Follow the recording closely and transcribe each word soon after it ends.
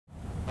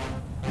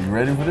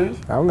ready for this?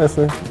 I'm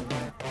listening.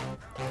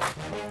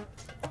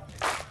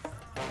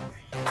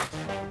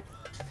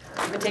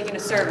 We've been taking a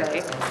survey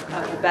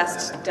of the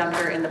best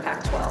dunker in the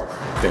Pac-12.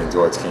 I think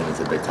George Keeney's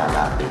a big-time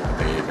athlete. I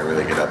think he can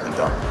really get up and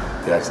dunk.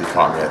 He actually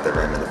caught me at the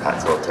rim in the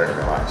Pac-12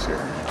 tournament last year.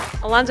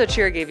 Alonzo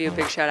Cheer gave you a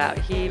big shout out.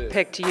 He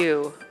picked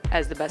you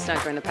as the best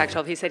dunker in the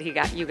Pac-12. He said you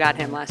got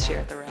him last year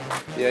at the rim.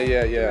 Yeah.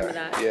 Remember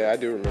that? Yeah, I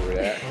do remember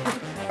that.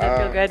 That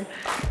feel good?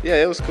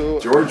 Yeah, it was cool.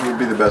 George would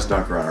be the best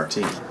dunker on our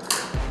team.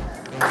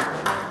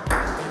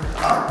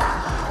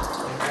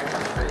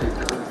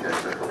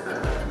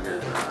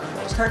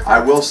 I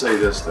will say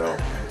this though,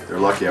 they're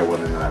lucky I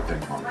wasn't in that ping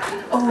pong.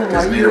 Oh,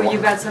 you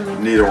got some.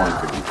 Neither one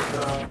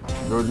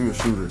could. George, you a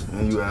shooter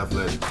and you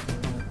athletic.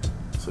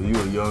 So you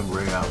a young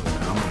Ray Allen,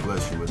 and I'm gonna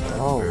bless you with that.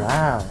 Oh,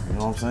 wow. You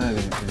know what I'm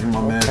saying? Cause you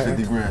my man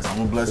 50 grand, so I'm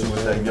gonna bless you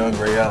with that young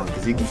Ray Allen,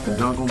 cause he used to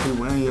dunk on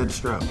people and he had the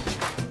strap.